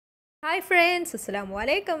Hi friends, Assalamu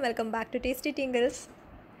alaikum. Welcome back to Tasty Tingles.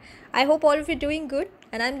 I hope all of you are doing good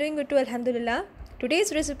and I'm doing good too, Alhamdulillah.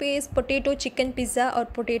 Today's recipe is potato chicken pizza or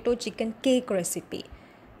potato chicken cake recipe.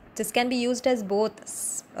 This can be used as both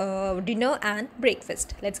dinner and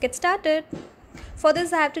breakfast. Let's get started. For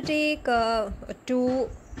this I have to take two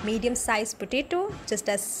medium sized potato just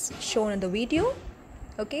as shown in the video.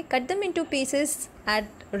 Okay, cut them into pieces, add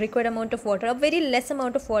required amount of water, a very less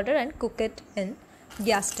amount of water, and cook it in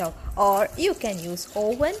gas stove, or you can use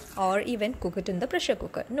oven or even cook it in the pressure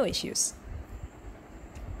cooker, no issues.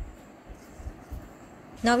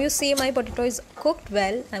 Now you see my potato is cooked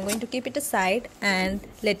well. I'm going to keep it aside and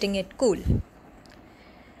letting it cool.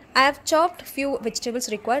 I have chopped few vegetables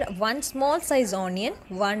required: one small size onion,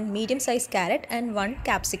 one medium size carrot, and one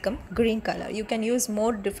capsicum green color. You can use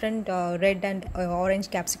more different red and orange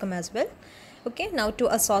capsicum as well. Okay, now to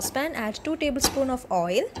a saucepan add 2 tablespoons of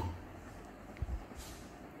oil.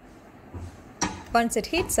 Once it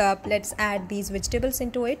heats up, let's add these vegetables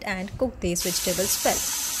into it and cook these vegetables well.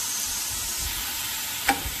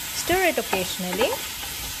 Stir it occasionally.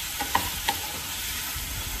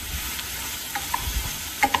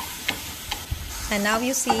 And now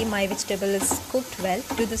you see my vegetable is cooked well.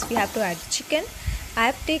 To this we have to add chicken. I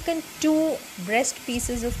have taken 2 breast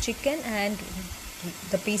pieces of chicken and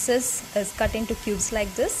the pieces is cut into cubes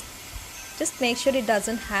like this. Just make sure it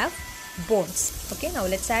doesn't have bones. Okay, now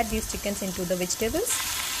let's add these chickens into the vegetables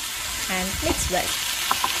and mix well.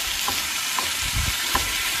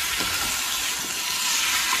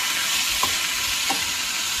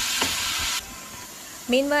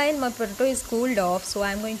 Meanwhile, my potato is cooled off, so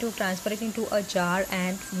I am going to transfer it into a jar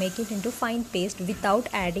and make it into fine paste without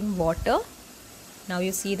adding water. Now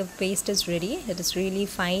you see the paste is ready. It is really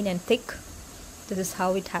fine and thick. This is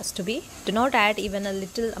how it has to be. Do not add even a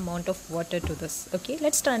little amount of water to this. Okay,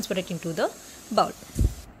 let's transfer it into the bowl.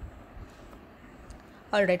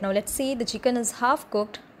 Alright, now let's see, the chicken is half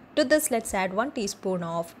cooked. To this let's add 1 teaspoon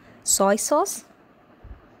of soy sauce,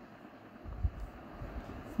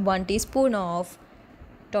 1 teaspoon of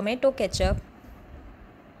tomato ketchup,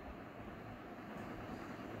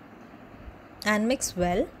 and mix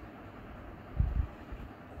well.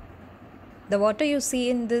 The water you see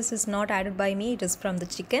in this is not added by me, it is from the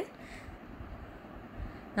chicken.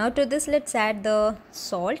 Now to this let's add the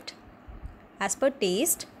salt as per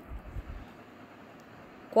taste,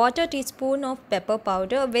 1/4 teaspoon of pepper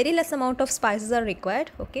powder. A very less amount of spices are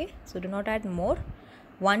required, okay, so do not add more.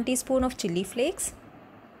 1 teaspoon of chilli flakes.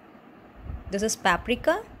 This is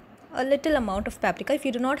paprika, a little amount of paprika. If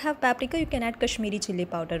you do not have paprika, you can add Kashmiri chili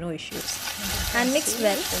powder, no issues. And mix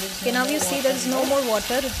well. Okay, now you see there is no more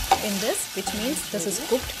water in this, which means this is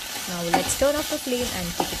cooked. Now let's turn off the flame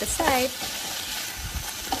and keep it aside.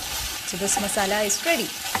 So this masala is ready.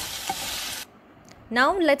 Now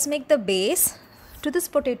let's make the base. To this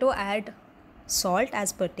potato add salt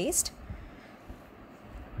as per taste.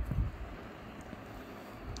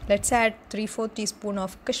 Let's add 3/4 teaspoon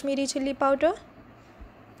of Kashmiri chili powder.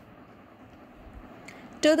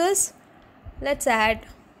 To this, let's add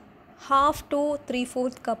 1/2 to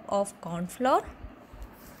 3/4 cup of corn flour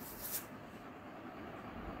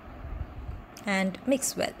and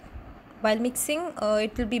mix well. While mixing,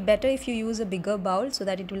 it will be better if you use a bigger bowl so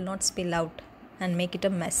that it will not spill out and make it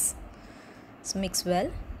a mess. So mix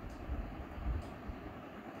well.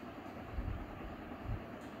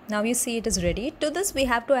 Now you see it is ready. To this we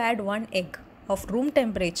have to add 1 egg of room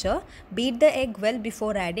temperature. Beat the egg well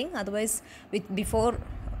before adding, otherwise before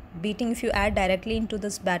beating, if you add directly into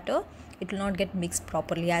this batter, it will not get mixed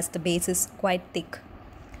properly as the base is quite thick.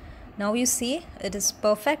 Now you see it is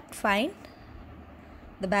perfect, fine.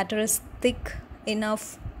 The batter is thick enough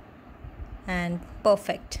and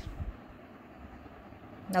perfect.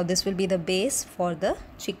 Now this will be the base for the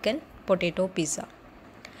chicken potato pizza.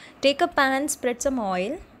 Take a pan, spread some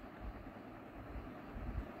oil.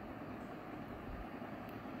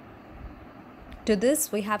 To this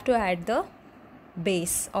we have to add the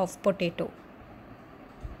base of potato.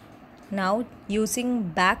 Now using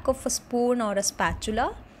back of a spoon or a spatula,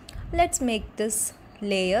 let's make this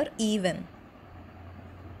layer even,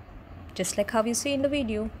 just like how you see in the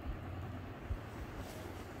video.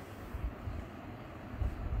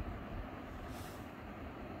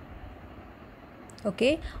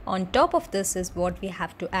 Okay, on top of this is what we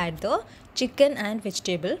have to add the chicken and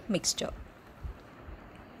vegetable mixture.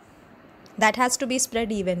 That has to be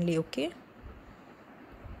spread evenly, okay?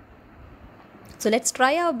 So let's try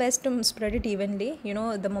our best to spread it evenly. You know,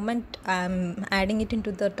 the moment I'm adding it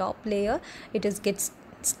into the top layer, it gets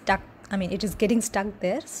stuck it is getting stuck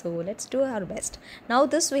there, so let's do our best. Now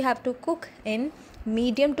this we have to cook in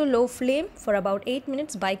medium to low flame for about 8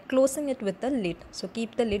 minutes by closing it with the lid. So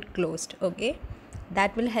keep the lid closed, okay?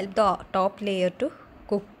 That will help the top layer to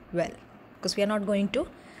cook well, because we are not going to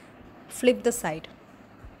flip the side.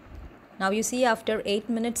 Now you see, after 8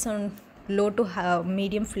 minutes on low to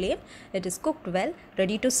medium flame, it is cooked well,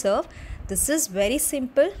 ready to serve. This is very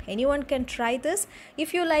simple. Anyone can try this.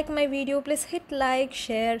 If you like my video, please hit like,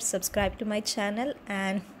 share, subscribe to my channel,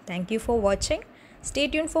 and thank you for watching. Stay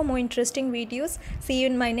tuned for more interesting videos. See you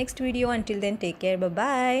in my next video. Until then, take care. Bye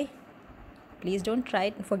bye. Please don't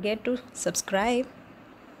forget to subscribe.